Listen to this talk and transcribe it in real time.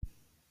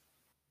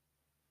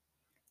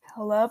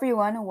Hello,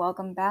 everyone, and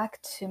welcome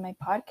back to my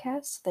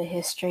podcast, the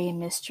History and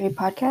Mystery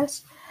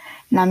Podcast.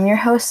 And I'm your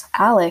host,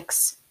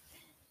 Alex.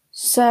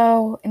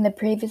 So, in the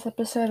previous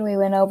episode, we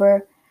went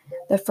over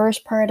the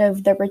first part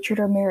of the Richard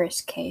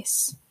Ramirez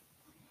case.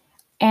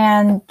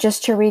 And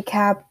just to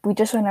recap, we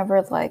just went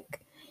over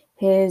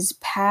his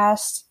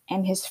past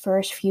and his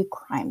first few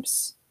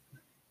crimes.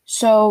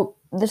 So,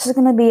 this is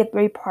going to be a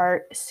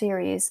three-part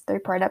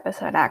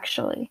episode,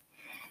 actually.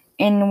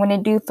 And when I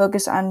do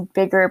focus on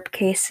bigger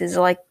cases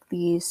like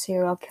these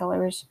serial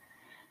killers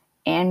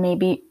and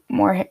maybe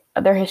more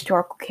other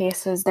historical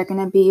cases, they're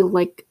going to be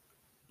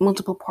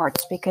multiple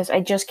parts because I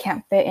just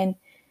can't fit in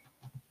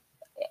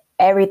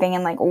everything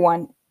in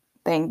one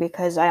thing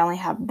because I only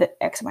have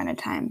the X amount of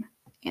time.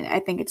 And I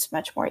think it's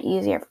much more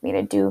easier for me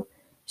to do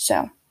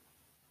so.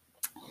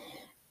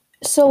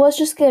 So let's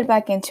just get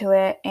back into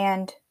it.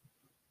 And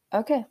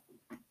okay.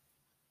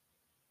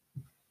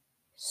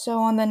 So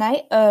on the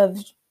night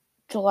of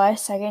July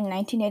 2nd,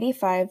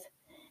 1985,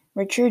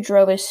 Richard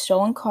drove his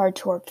stolen car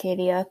to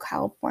Arcadia,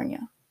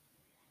 California.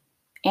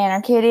 And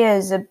Arcadia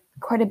is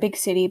quite a big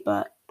city,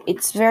 but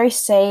it's very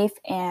safe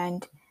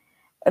and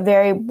a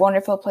very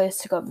wonderful place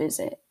to go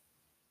visit.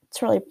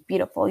 It's really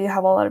beautiful. You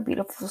have a lot of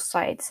beautiful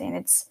sights, and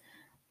it's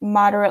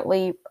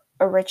moderately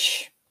a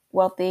rich,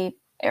 wealthy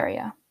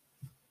area.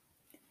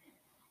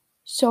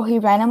 So he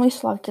randomly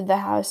selected the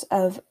house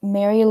of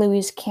Mary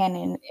Louise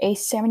Cannon, a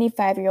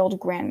 75-year-old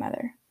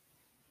grandmother.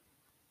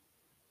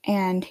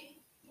 And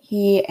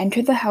he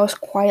entered the house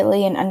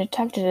quietly and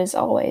undetected as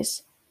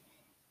always,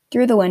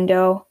 through the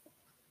window,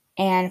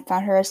 and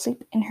found her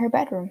asleep in her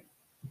bedroom.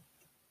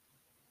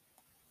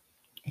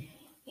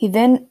 He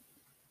then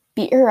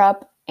beat her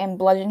up and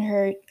bludgeoned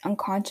her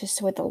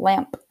unconscious with a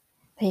lamp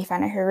that he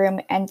found in her room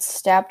and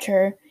stabbed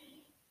her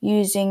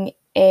using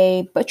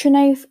a butcher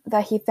knife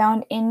that he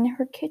found in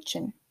her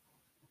kitchen.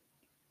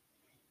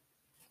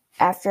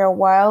 After a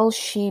while,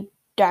 she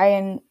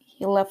died and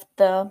he left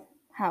the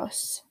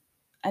house,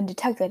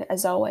 undetected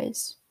as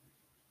always.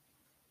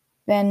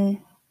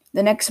 Then,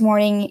 the next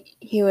morning,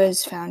 she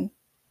was found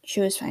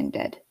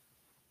dead.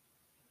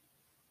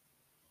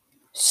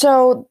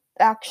 So,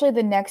 actually,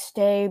 the next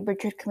day,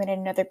 Richard committed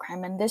another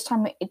crime, and this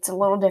time it's a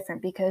little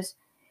different because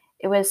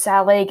it was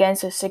sadly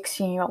against a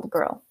 16-year-old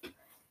girl.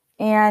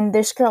 And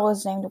this girl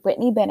was named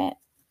Whitney Bennett.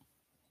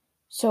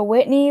 So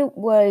Whitney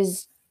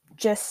was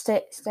just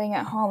staying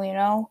at home,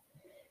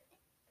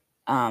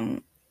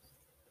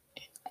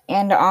 and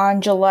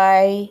on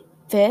July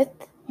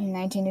 5th,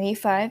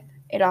 1985,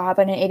 it all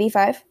happened in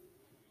 85,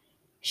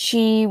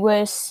 she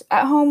was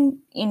at home,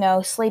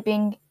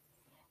 sleeping,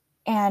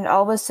 and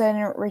all of a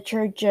sudden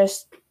Richard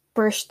just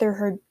burst through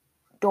her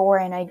door,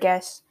 and I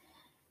guess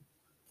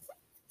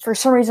for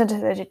some reason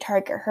to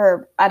target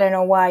her. I don't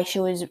know why, she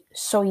was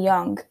so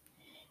young,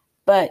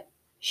 but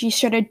he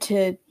started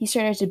to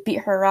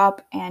beat her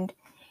up, and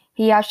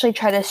he actually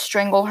tried to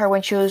strangle her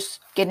when she was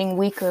getting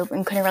weaker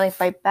and couldn't really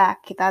fight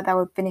back. He thought that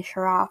would finish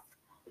her off.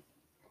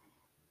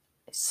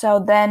 So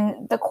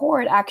then the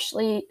cord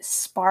actually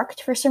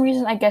sparked for some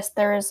reason. I guess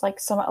there is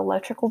some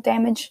electrical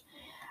damage.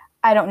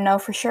 I don't know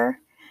for sure.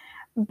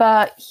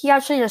 But he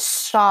actually just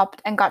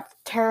stopped and got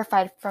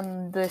terrified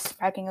from the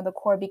sparking of the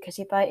cord because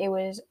he thought it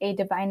was a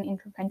divine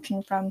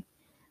intervention from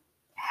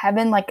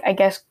heaven. I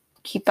guess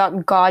he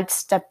thought God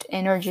stepped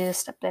in or Jesus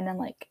stepped in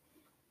and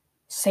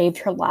saved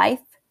her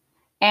life.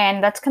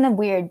 And that's kind of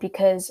weird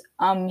because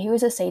he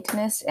was a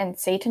Satanist, and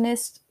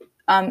Satanists,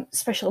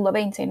 especially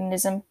loving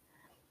Satanism,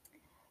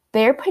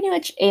 they're pretty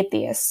much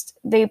atheists.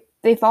 They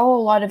follow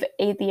a lot of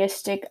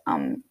atheistic,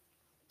 I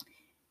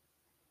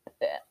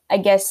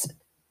guess,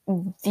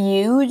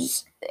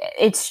 views.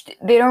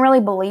 They don't really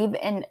believe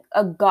in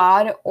a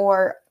god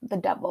or the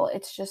devil.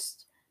 It's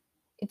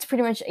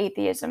pretty much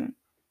atheism.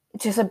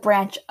 It's just a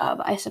branch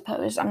of, I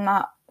suppose. I'm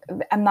not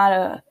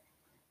a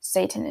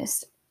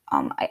Satanist.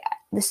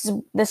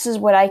 This is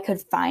what I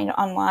could find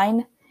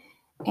online,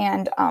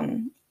 and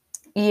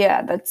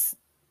yeah, that's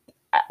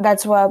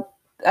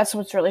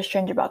what's really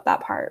strange about that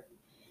part.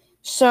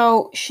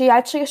 So she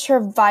actually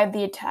survived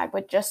the attack,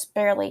 but just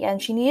barely, and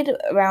she needed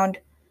around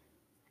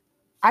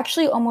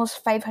actually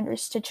almost 500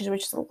 stitches,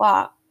 which is a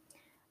lot.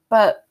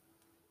 But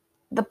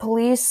the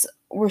police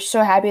were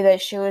so happy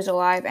that she was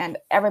alive, and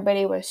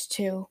everybody was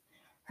too.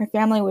 Her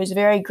family was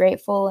very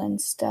grateful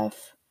and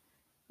stuff.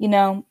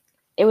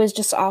 It was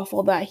just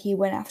awful that he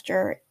went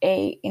after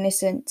a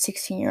innocent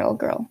 16-year-old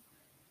girl.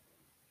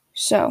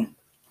 So,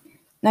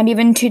 not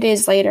even 2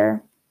 days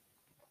later,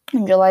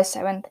 on July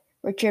 7th,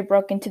 Richard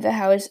broke into the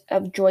house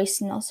of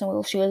Joyce Nelson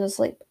while she was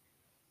asleep.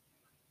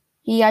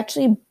 He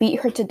actually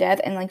beat her to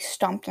death and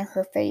stomped on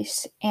her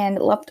face and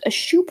left a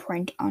shoe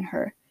print on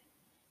her.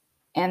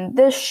 And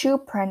this shoe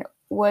print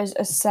was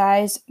a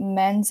size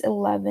men's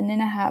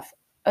 11.5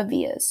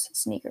 Avias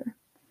sneaker.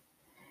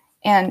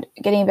 And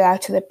getting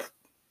back to a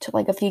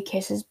few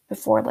cases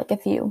before,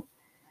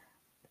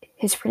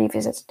 his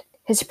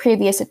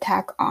previous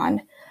attack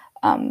on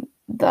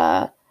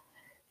the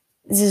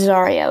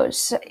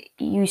Zizarios.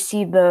 You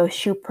see the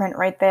shoe print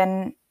right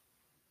then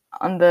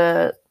on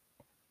the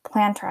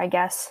planter, I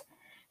guess.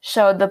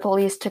 So the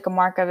police took a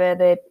mark of it.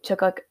 They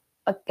took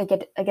I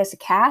guess a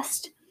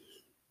cast,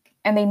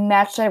 and they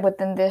matched it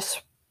within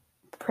this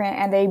print,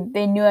 and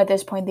they knew at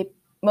this point they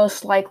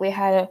most likely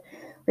had a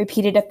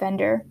repeated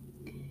offender.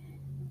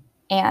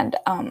 And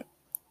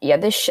yeah,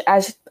 this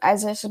as I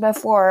said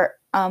before,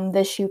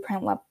 this shoe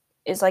print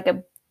is like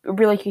a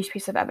really huge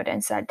piece of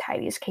evidence that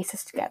tied these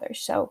cases together.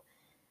 So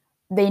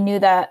they knew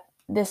that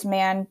this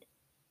man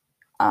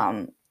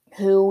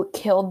who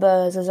killed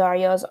the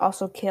Zazarios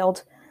also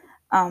killed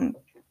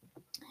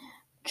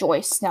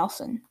Joyce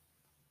Nelson.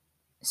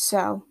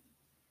 So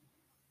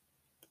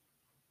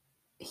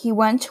he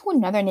went to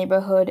another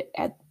neighborhood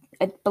I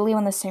believe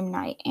on the same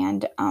night,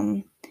 and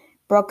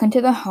broke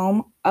into the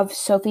home of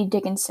Sophie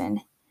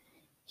Dickinson.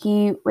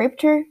 He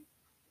raped her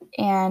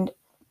and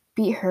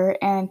beat her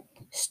and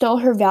stole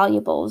her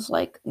valuables,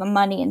 like the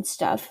money and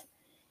stuff.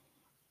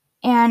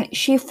 And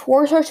she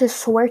forced her to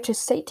swear to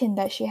Satan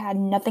that she had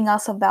nothing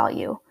else of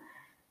value.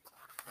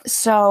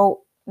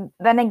 So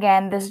then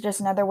again, this is just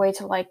another way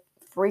to like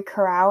freak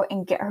her out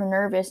and get her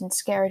nervous and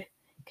scared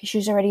because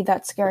she's already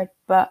that scared.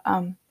 But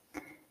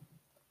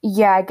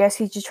yeah, I guess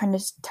he's just trying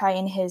to tie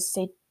in his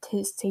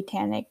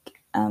satanic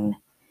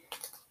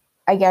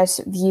I guess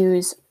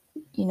views,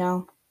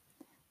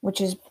 which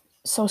is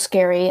so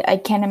scary. I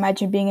can't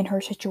imagine being in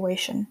her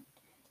situation.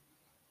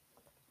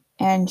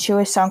 And she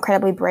was so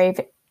incredibly brave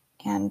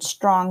and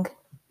strong.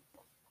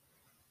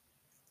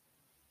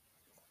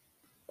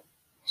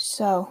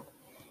 So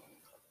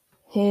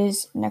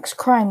his next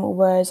crime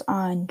was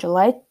on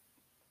July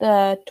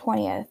the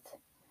 20th,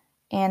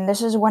 and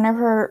this is one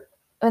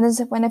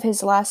of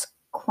his last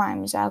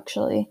crimes,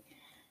 actually.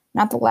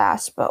 Not the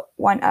last, but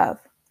one of.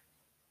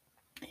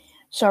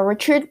 So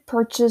Richard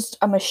purchased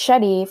a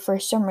machete for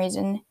some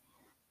reason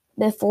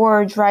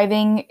before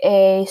driving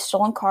a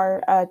stolen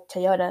car, a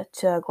Toyota,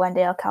 to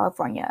Glendale,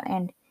 California,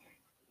 and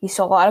he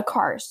stole a lot of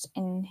cars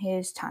in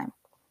his time.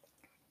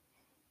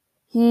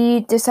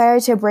 He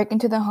decided to break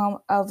into the home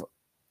of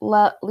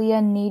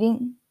Leah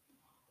Needing,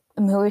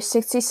 who was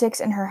 66,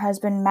 and her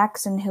husband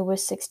Maxon, who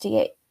was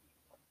 68.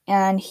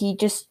 And he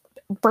just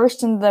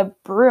burst into the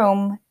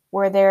room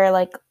where they're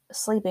like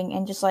sleeping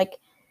and just like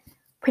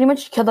pretty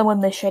much killed them with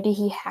a machete.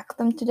 He hacked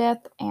them to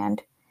death,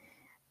 and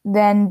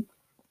then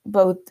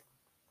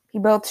he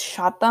both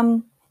shot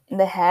them in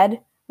the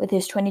head with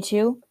his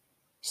 .22.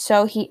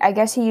 So I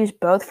guess he used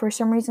both for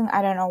some reason.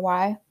 I don't know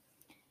why.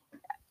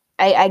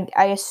 I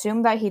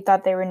assume that he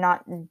thought they were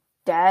not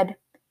dead,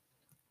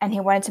 and he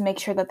wanted to make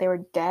sure that they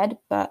were dead,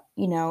 but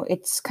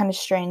it's kind of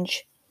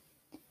strange.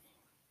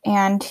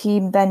 And he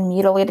then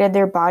mutilated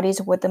their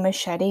bodies with the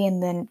machete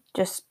and then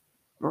just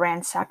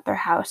ransacked their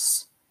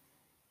house.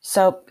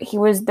 So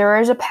there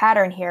is a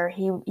pattern here.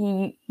 He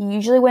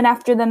usually went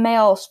after the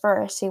males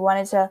first. He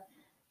wanted to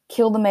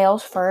kill the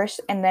males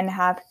first and then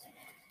have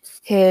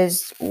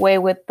his way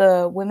with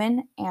the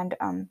women, and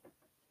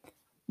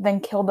then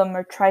kill them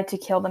or try to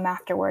kill them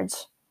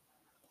afterwards.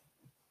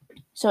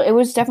 So it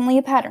was definitely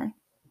a pattern.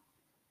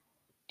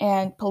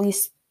 And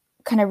police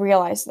kind of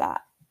realized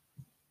that.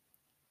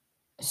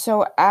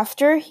 So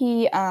after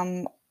he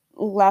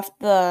left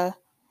the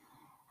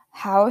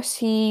house,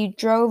 he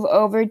drove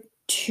over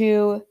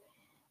to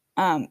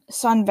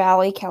Sun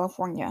Valley,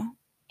 California,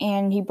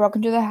 and he broke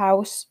into the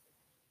house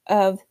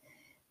of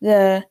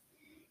the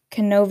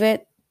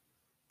Kanovit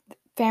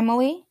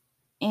family,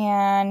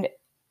 and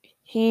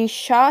he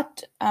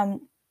shot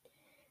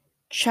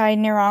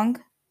Chainarong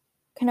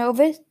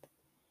Kanovit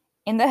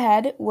in the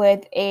head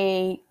with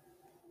a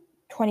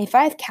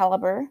 .25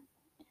 caliber,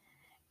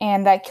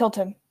 and that killed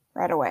him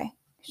right away.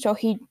 So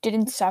he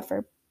didn't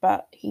suffer,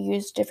 but he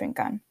used a different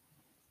gun.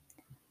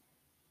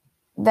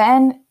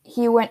 Then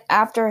he went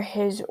after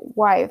his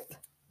wife,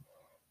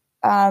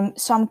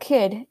 some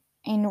kid,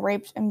 and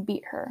raped and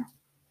beat her.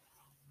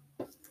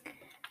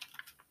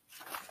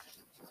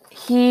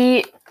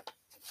 He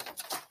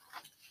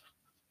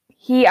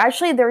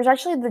there was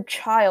actually the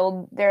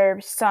child,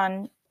 their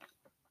son,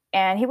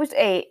 and he was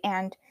 8,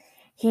 and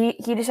he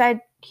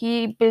decided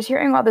he was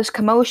hearing all this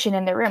commotion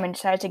in the room and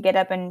decided to get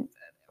up and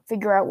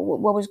figure out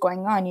what was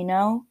going on,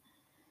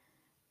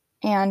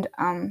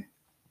 and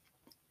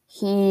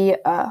he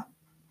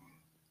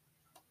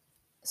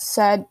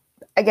said,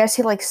 I guess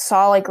he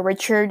saw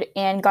Richard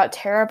and got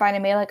terrified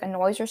and made a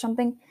noise or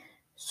something.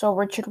 So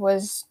Richard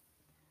was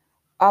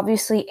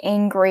obviously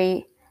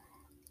angry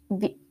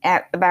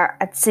at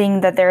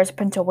seeing that there's a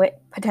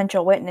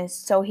potential witness.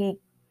 So he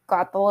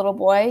got the little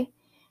boy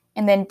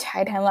and then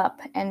tied him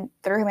up and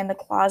threw him in the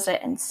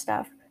closet and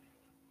stuff,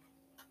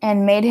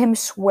 and made him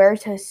swear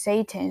to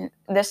Satan.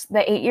 The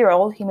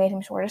 8-year-old, he made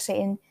him swear to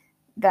Satan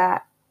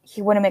that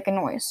he wouldn't make a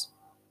noise.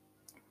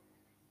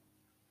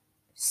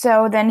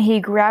 So then he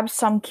grabbed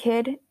some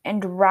kid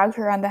and dragged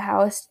her around the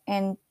house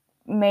and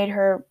made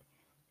her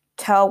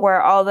tell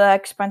where all the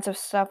expensive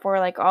stuff were,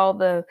 all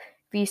the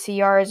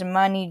VCRs,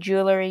 money,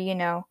 jewelry,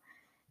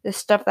 the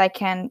stuff that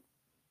can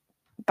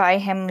buy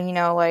him,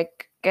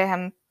 get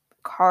him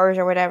cars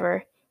or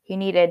whatever he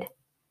needed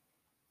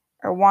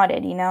or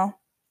wanted,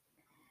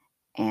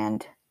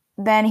 And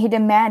then he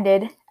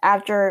demanded,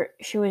 after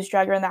she was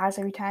dragged around the house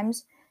a few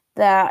times,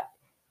 that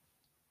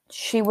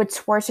she would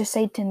swear to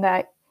Satan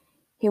that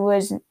she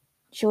was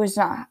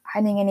not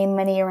hiding any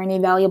money or any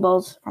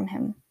valuables from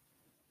him.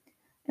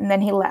 And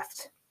then he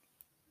left.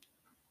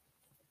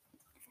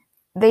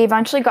 They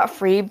eventually got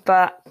free,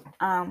 but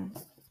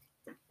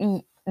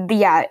it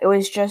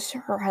was just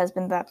her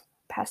husband that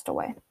passed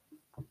away.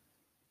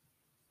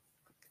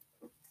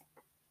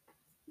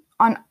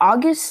 On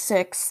August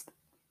 6th,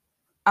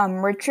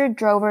 Richard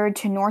drove her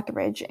to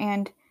Northridge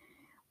and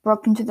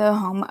broke into the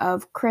home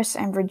of Chris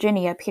and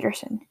Virginia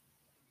Peterson.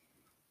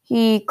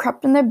 He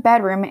crept in their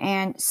bedroom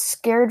and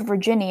scared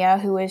Virginia,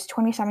 who was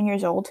 27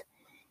 years old,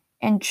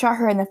 and shot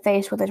her in the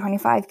face with a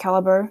 .25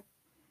 caliber,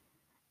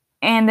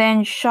 and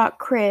then shot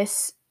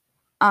Chris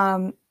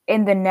in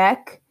the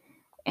neck,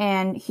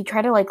 and he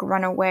tried to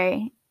run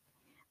away,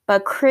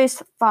 but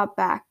Chris fought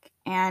back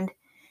and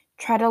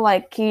tried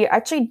to he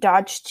actually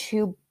dodged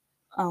two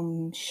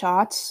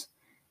shots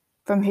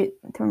from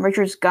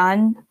Richard's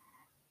gun.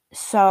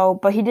 So,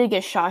 but he did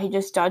get shot. He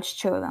just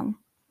dodged two of them,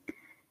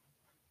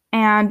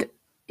 and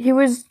he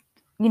was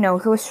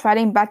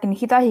fighting back, and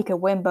he thought he could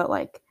win, but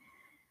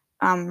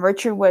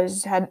Richard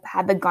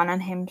had the gun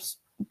on him,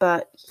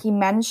 but he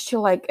managed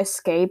to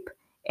escape,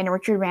 and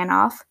Richard ran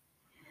off.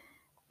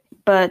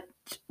 But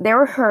they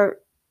were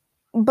hurt,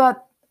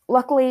 but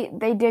luckily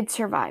they did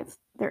survive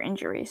their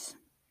injuries.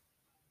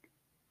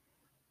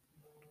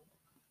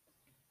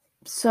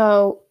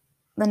 So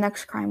the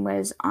next crime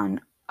was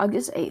on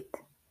August 8th,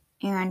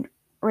 and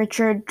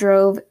Richard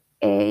drove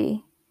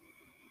a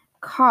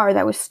car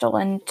that was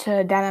stolen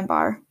to Diamond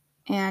Bar,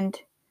 and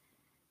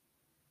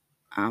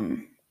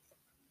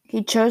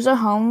he chose a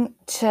home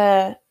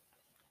to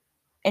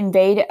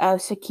invade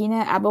of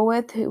Sakina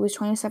Abelwith, who was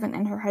 27,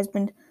 and her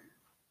husband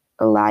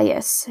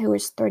Elias, who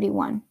was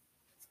 31.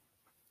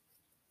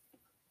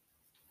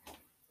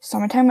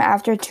 Sometime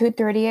after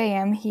 2:30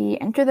 a.m., he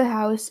entered the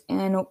house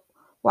and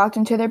walked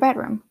into their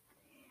bedroom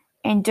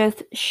and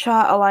just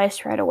shot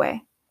Elias right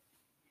away.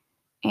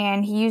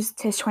 And he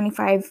used his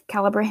 .25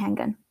 caliber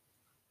handgun.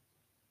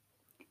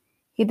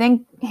 He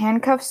then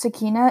handcuffed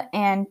Sakina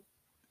and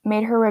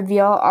made her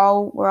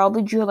reveal where all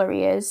the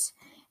jewelry is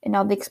and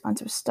all the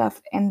expensive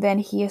stuff, and then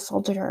he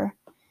assaulted her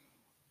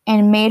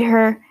and made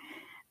her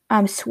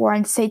swear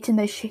on Satan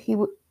that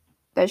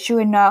she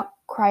would not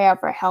cry out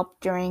for help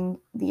during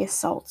the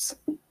assaults.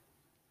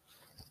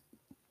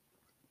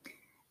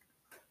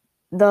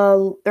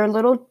 Their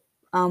little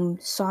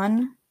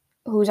son,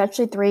 who was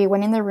actually 3,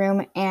 went in the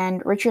room,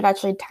 and Richard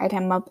actually tied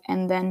him up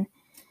and then,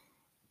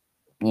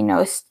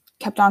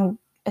 kept on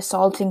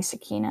assaulting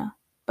Sakina.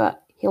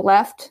 But he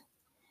left,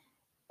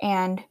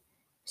 and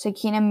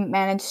Sakina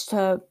managed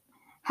to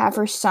have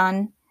her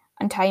son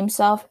untie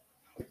himself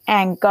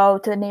and go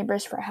to the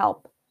neighbors for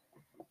help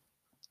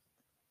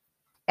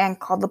and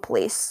called the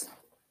police.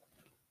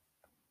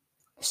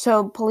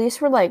 So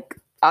police were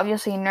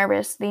obviously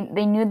nervous. They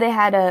knew they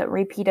had a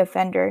repeat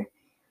offender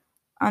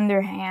on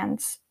their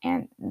hands,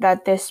 and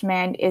that this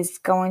man is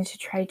going to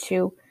try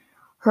to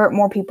hurt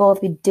more people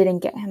if they didn't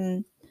get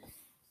him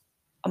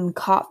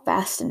caught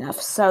fast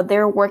enough. So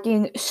they're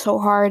working so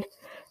hard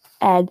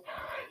and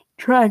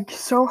trying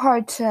so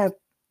hard to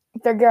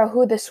figure out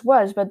who this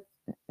was, but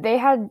they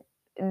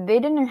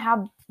didn't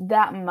have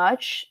that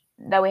much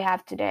that we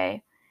have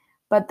today,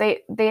 but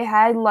they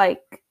had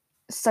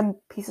some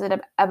pieces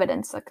of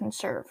evidence that can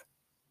serve.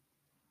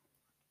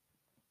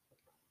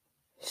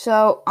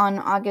 So on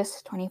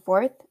August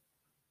 24th,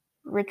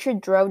 Richard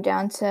drove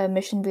down to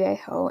Mission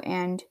Viejo,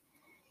 and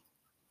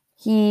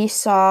he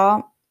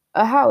saw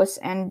a house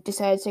and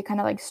decided to kind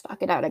of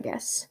stalk it out, I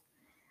guess.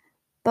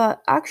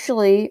 But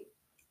actually,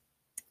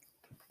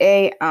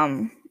 a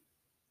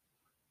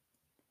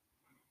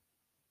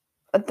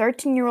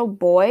 13-year-old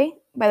boy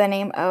by the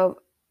name of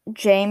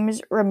James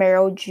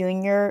Ramirez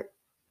Jr.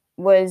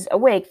 was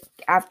awake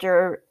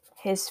after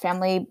his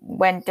family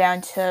went down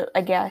to,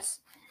 I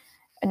guess,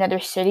 another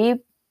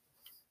city.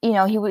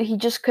 He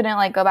just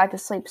couldn't go back to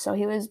sleep, so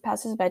he was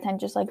past his bedtime,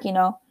 just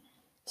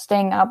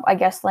staying up, I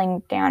guess,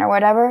 laying down or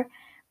whatever.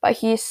 But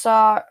he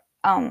saw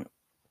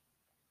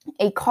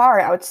a car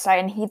outside,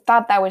 and he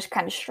thought that was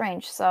kind of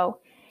strange, so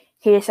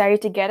he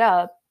decided to get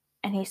up,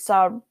 and he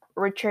saw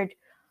Richard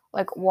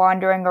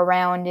wandering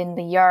around in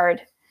the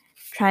yard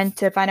trying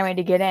to find a way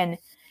to get in.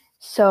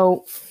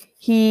 So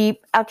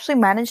he actually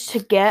managed to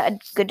get a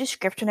good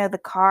description of the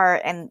car,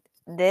 and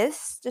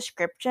this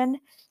description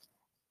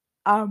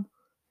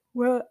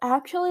will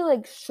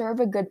actually serve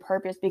a good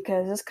purpose,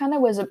 because this kind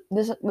of was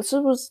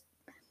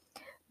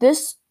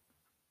this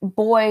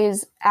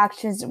boy's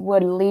actions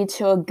would lead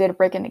to a good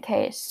break in the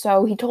case.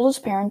 So he told his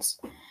parents,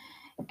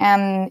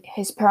 and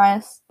his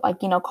parents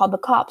called the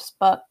cops,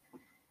 but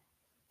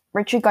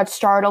Richard got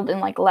startled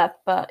and left,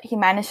 but he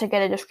managed to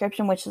get a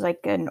description, which is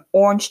an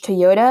orange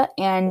Toyota,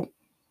 and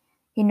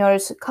he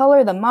noticed the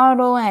color, the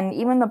model, and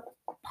even the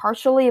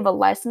partially of a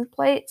license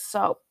plate.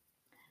 So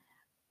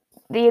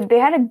they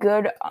had a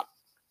good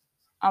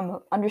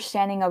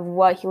understanding of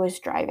what he was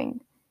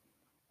driving.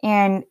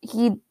 And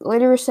he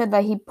later said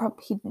that he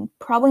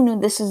probably knew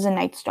this is a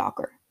Night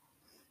Stalker.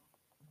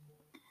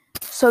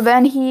 So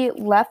then he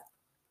left,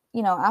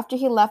 after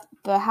he left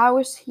the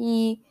house,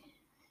 he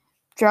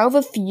drove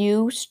a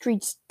few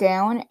streets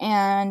down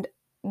and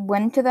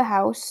went to the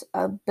house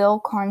of Bill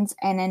Carnes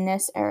and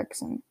Ines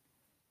Erickson.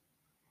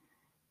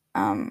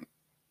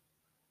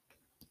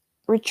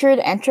 Richard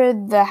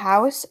entered the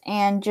house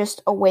and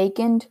just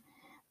awakened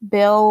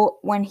Bill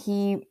when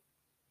he,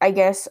 I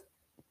guess,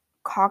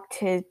 cocked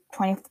his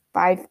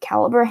 .25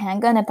 caliber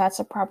handgun, if that's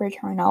the proper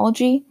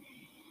terminology.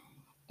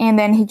 And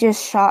then he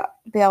just shot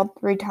Bill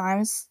 3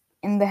 times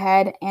in the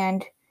head,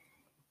 and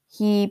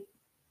he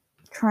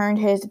turned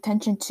his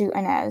attention to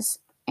Inez,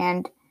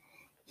 and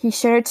he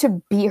started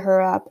to beat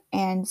her up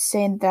and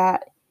saying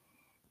that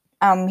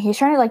he's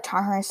trying to like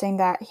taunt her and saying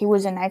that he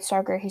was a Night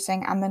Stalker. He's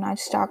saying, "I'm the Night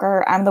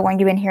Stalker. I'm the one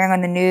you've been hearing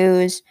on the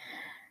news.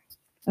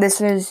 This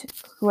is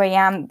who I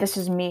am. This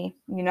is me."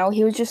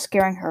 He was just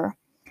scaring her,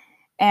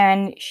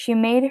 and he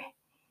made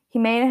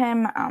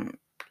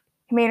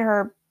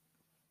her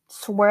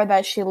swear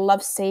that she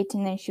loved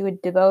Satan and she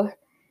would devote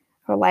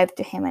her life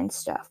to him and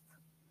stuff.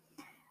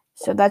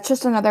 So that's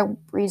just another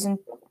reason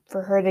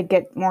for her to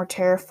get more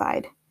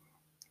terrified.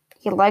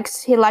 He liked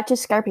to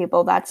scare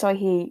people. That's why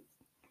he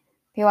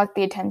liked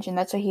the attention.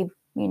 That's what he,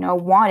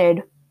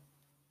 wanted.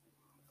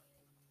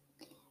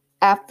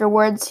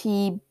 Afterwards,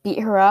 he beat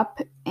her up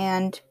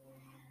and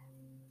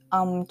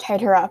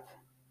tied her up.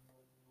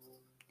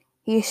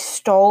 He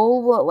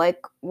stole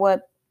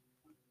what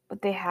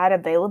they had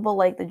available,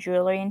 like the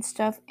jewelry and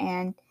stuff,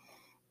 and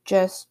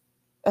just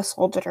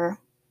assaulted her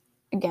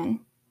again.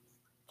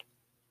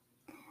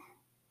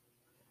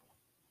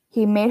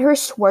 He made her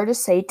swear to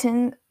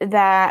Satan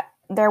that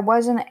there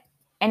wasn't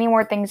any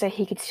more things that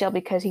he could steal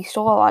because he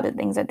stole a lot of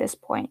things at this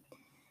point.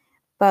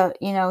 But,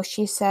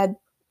 she said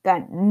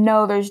that,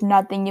 "No, there's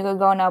nothing. You could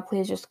go now.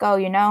 Please just go,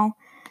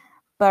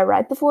 But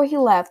right before he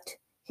left,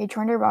 he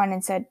turned around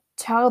and said,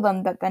 "Tell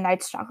them that the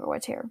Night Stalker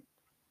was here."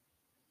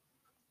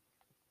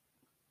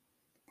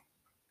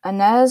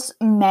 Inez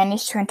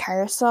managed to untie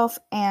herself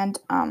and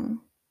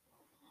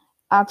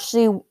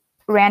actually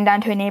ran down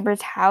to a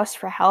neighbor's house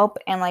for help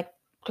and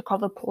to call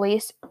the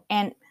police.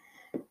 And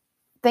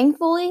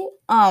thankfully,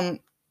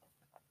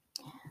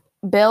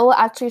 Bill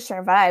actually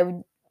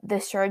survived. The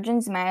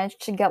surgeons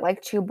managed to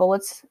get 2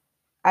 bullets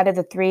out of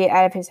the 3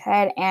 out of his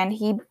head, and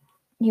he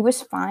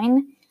was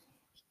fine.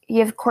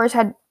 He of course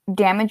had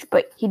damage,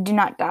 but he did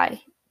not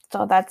die.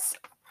 So that's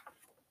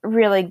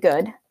really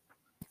good.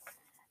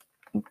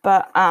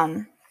 But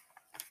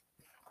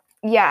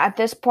yeah, at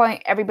this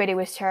point everybody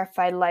was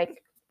terrified.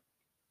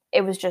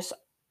 It was just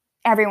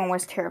everyone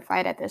was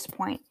terrified at this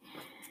point.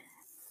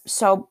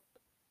 So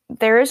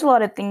there is a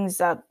lot of things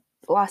that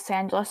Los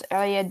Angeles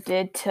area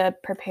did to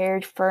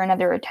prepare for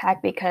another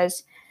attack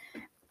because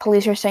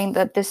police are saying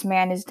that this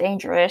man is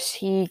dangerous.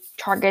 He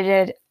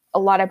targeted a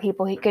lot of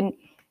people.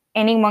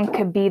 Anyone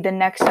could be the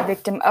next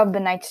victim of the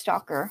Night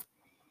Stalker.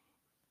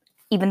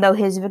 Even though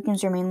his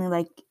victims are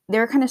mainly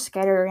they're kind of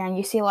scattered around.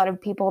 You see a lot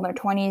of people in their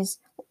 20s,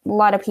 a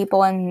lot of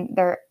people in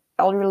their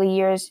elderly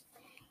years.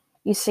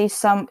 You see a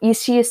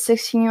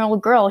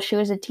 16-year-old girl. She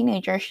was a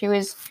teenager. She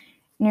was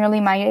nearly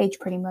my age,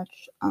 pretty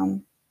much.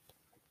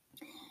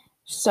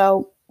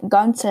 So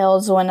gun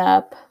sales went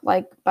up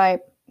by,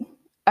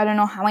 I don't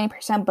know how many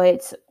percent, but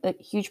it's a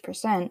huge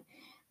percent.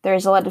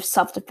 There's a lot of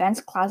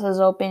self-defense classes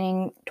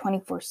opening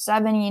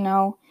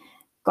 24/7,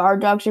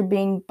 Guard dogs are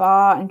being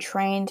bought and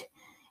trained,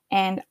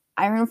 and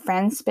iron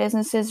fence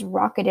businesses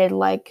rocketed.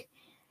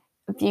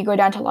 If you go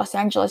down to Los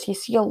Angeles, you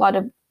see a lot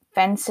of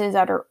fences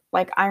that are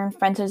iron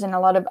fences and a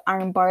lot of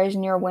iron bars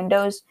near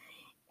windows.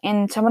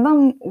 And some of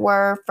them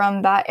were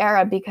from that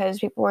era because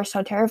people were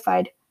so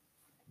terrified.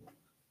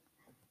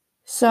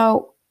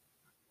 So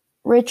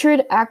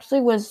Richard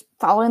actually was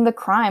following the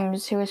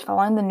crimes. He was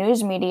following the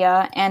news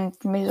media and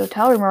from his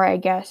hotel room, I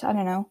guess. I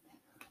don't know.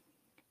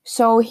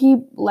 So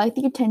he liked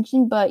the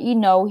attention, but,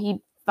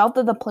 he felt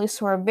that the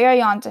police were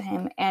very onto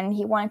him and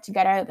he wanted to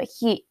get out of the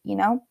heat,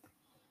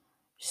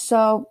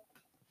 So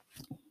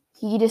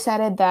he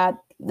decided that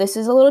this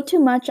is a little too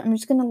much. I'm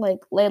just going to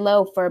lay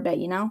low for a bit,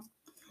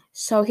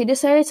 So he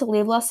decided to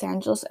leave Los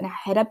Angeles and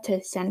head up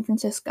to San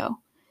Francisco,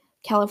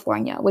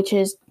 California, which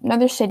is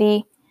another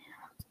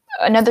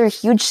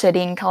huge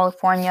city in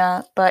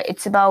California, but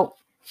it's about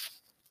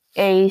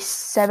a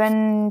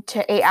 7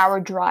 to 8 hour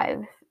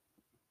drive.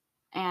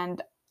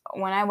 And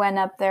when I went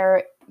up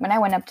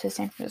to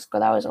San Francisco,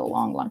 that was a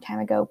long, long time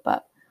ago,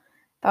 but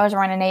that was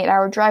around an 8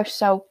 hour drive,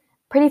 so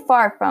pretty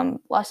far from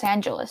Los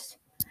Angeles.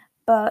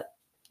 But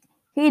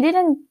he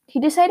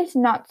decided to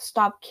not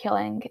stop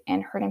killing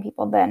and hurting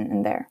people then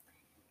and there.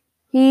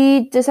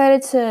 He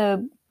decided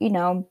to,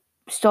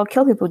 still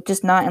kill people,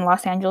 just not in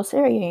Los Angeles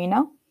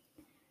area,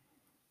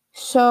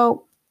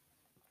 So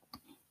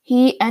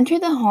he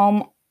entered the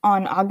home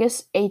on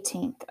August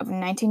 18th of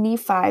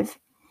 1985,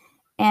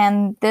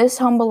 and this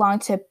home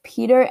belonged to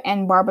Peter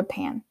and Barbara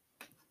Pan.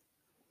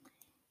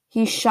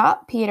 He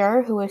shot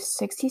Peter, who was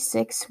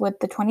 66, with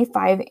the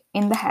 .25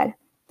 in the head,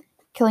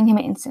 killing him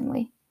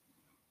instantly.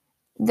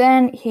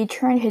 Then he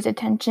turned his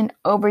attention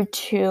over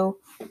to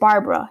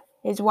Barbara,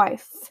 his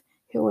wife,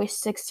 who was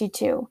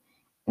 62,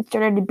 and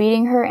started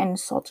beating her and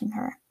assaulting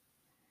her.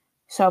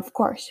 So, of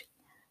course,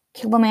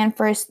 kill the man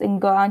first, then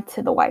go on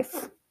to the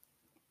wife.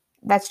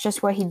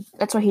 That's what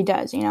he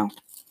does,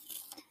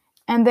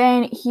 And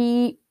then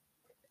he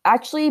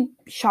actually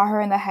shot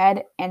her in the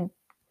head, and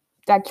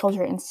that killed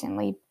her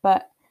instantly.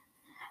 But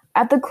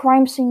at the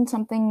crime scene,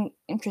 something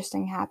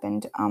interesting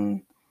happened.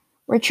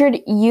 Richard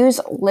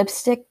used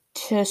lipstick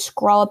to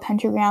scrawl a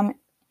pentagram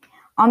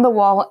on the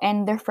wall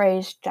and the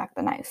phrase "Jack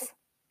the Knife."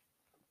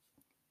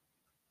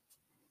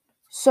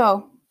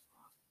 So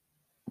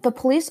the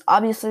police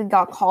obviously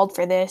got called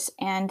for this,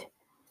 and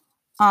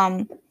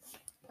they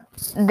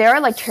were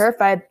like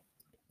terrified.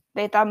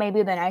 They thought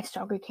maybe the Night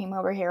Stalker came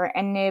over here,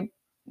 and it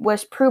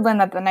was proven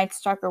that the Night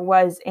Stalker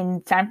was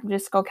in San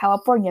Francisco,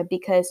 California,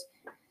 because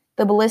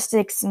the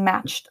ballistics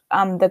matched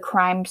the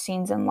crime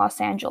scenes in Los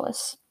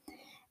Angeles.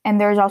 And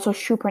there's also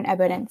shoe print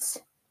evidence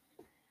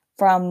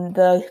from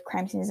the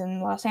crime scenes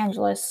in Los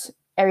Angeles.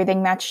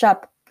 Everything matched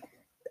up.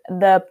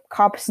 The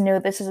cops knew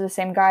this is the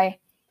same guy.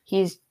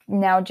 He's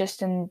now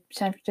just in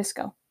San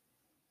Francisco.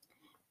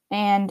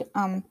 And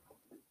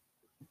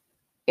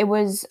it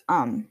was,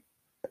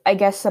 I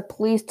guess the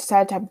police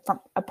decided to have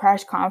a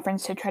press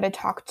conference to try to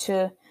talk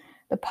to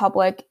the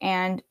public.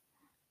 And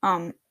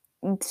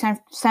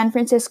San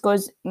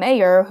Francisco's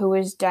mayor, who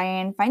was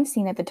Dianne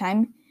Feinstein at the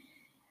time,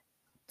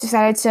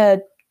 decided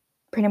to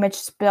pretty much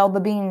spill the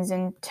beans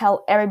and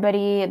tell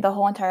everybody, the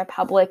whole entire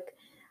public,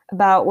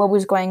 about what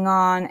was going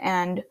on.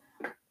 And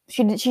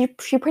she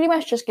pretty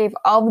much just gave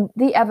all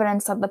the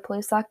evidence that the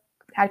police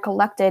had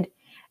collected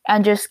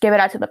and just gave it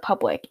out to the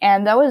public.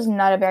 And that was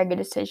not a very good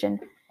decision.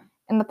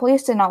 And the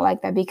police did not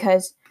like that,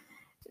 because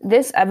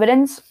this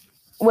evidence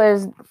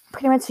was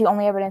pretty much the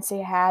only evidence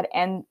they had,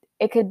 and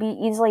it could be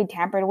easily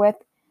tampered with.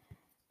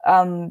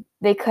 The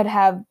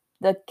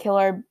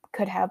killer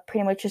could have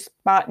pretty much just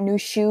bought new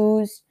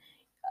shoes,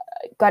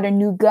 got a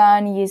new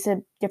gun, used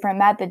a different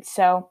method.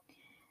 So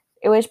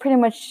it was pretty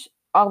much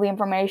all the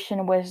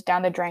information was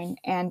down the drain.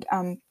 And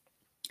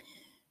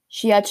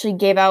she actually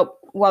gave out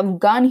what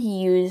gun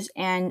he used.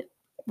 And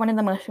one of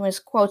the most famous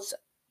quotes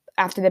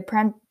after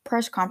the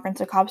press conference,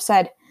 the cop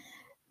said,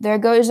 "There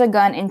goes a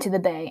gun into the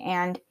bay."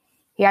 And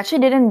he actually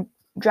didn't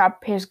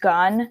drop his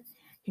gun.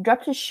 He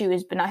dropped his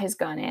shoes, but not his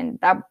gun. And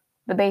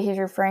the bay he's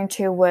referring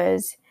to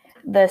was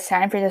the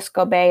San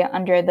Francisco Bay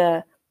under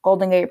the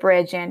Golden Gate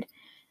Bridge. And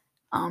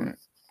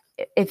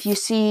if you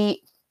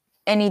see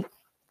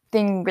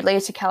anything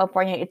related to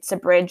California, it's a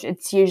bridge.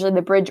 It's usually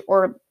the bridge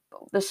or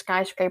the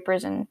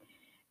skyscrapers in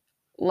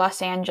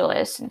Los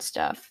Angeles and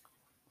stuff.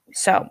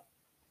 So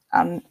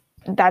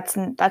that's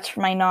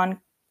for my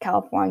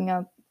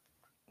non-California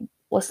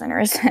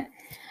listeners.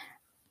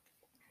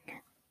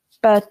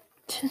 But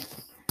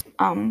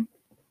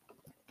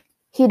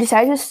he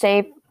decided to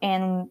stay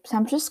in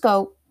San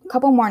Francisco a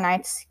couple more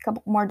nights, a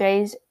couple more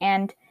days,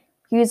 and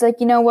he was like,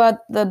 you know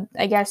what,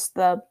 I guess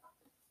the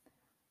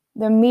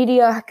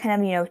media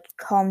kind of,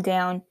 calmed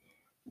down.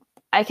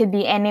 I could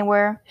be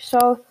anywhere.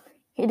 So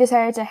he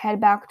decided to head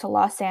back to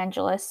Los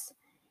Angeles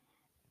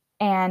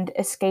and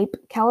escape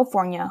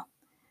California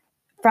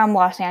from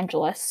Los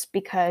Angeles,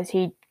 because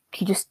he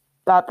just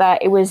thought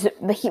that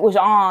the heat was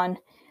on.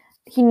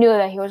 He knew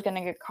that he was going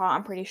to get caught,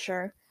 I'm pretty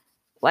sure.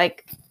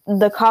 Like,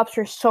 the cops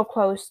were so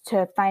close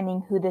to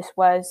finding who this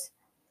was.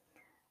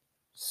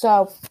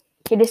 So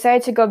he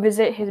decided to go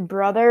visit his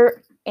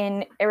brother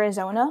in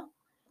Arizona,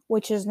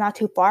 which is not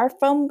too far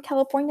from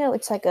California.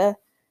 It's like a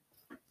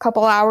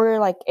couple hour,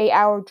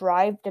 8-hour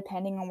drive,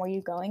 depending on where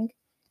you're going.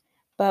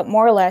 But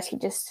more or less, he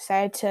just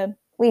decided to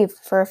leave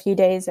for a few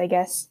days, I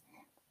guess.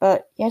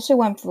 But he actually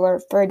went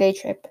for a day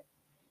trip.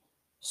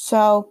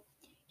 So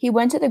he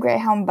went to the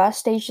Greyhound bus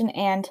station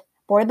and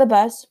boarded the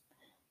bus.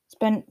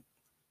 Spent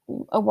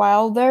a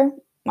while there,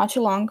 not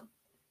too long.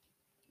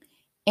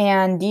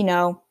 And,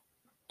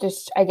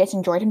 just, I guess,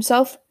 enjoyed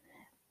himself.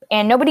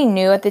 And nobody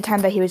knew at the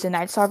time that he was a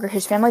Night Stalker.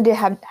 His family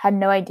had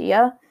no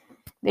idea.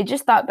 They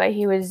just thought that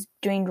he was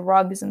doing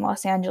drugs in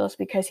Los Angeles,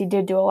 because he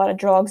did do a lot of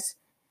drugs.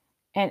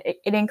 And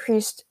it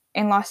increased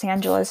in Los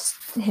Angeles,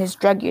 his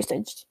drug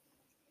usage.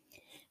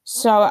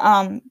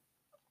 So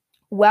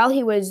while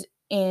he was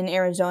in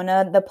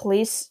Arizona, the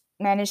police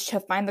managed to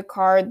find the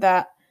car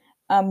that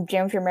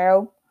James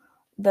Romero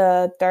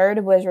the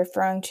third was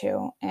referring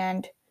to.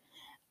 And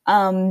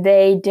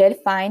they did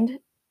find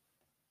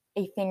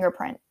a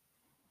fingerprint.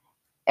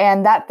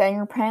 And that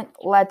fingerprint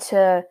led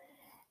to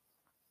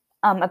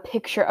a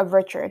picture of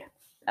Richard.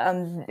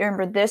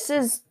 Remember, this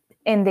is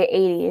in the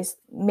 80s,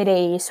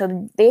 mid-80s,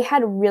 so they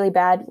had really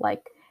bad,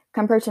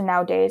 compared to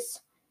nowadays.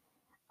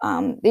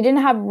 They didn't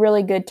have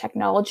really good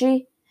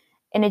technology,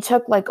 and it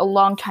took, a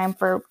long time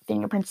for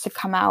fingerprints to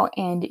come out,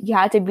 and you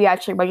had to be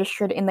actually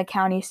registered in the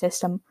county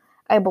system,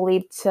 I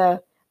believe,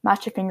 to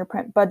match a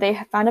fingerprint. But they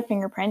found a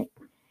fingerprint,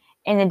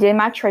 and it did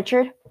match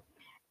Richard.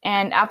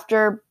 And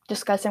after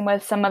discussing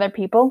with some other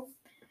people,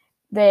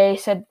 they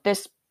said,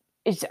 "This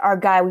is our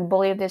guy. We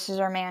believe this is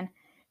our man."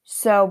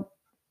 So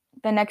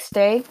the next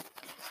day,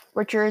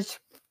 Richard's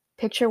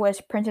picture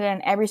was printed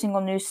in every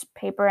single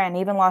newspaper, and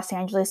even Los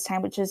Angeles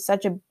Times, which is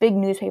such a big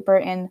newspaper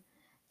in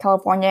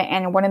California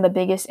and one of the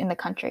biggest in the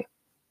country.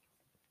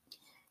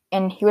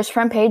 And he was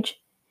front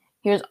page.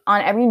 He was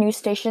on every news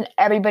station.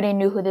 Everybody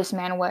knew who this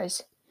man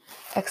was,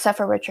 except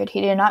for Richard.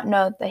 He did not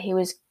know that he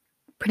was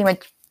pretty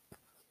much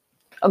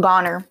a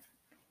goner.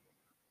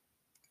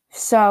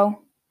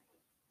 So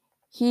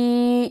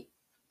he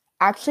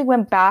actually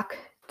went back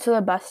to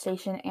the bus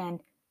station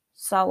and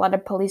saw a lot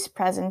of police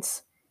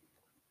presence.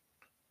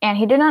 And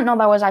he did not know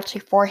that was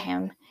actually for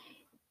him.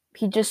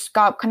 He just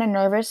got kind of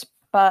nervous,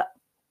 but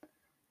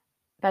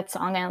that's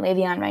all I'm going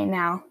to lay on right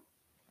now.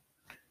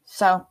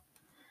 So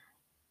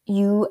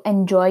you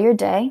enjoy your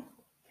day,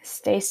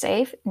 stay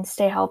safe, and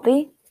stay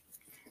healthy.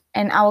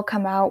 And I will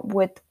come out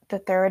with the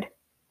third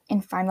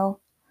and final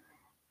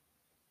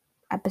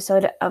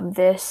episode of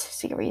this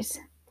series.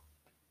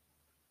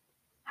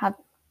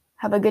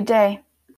 Have a good day.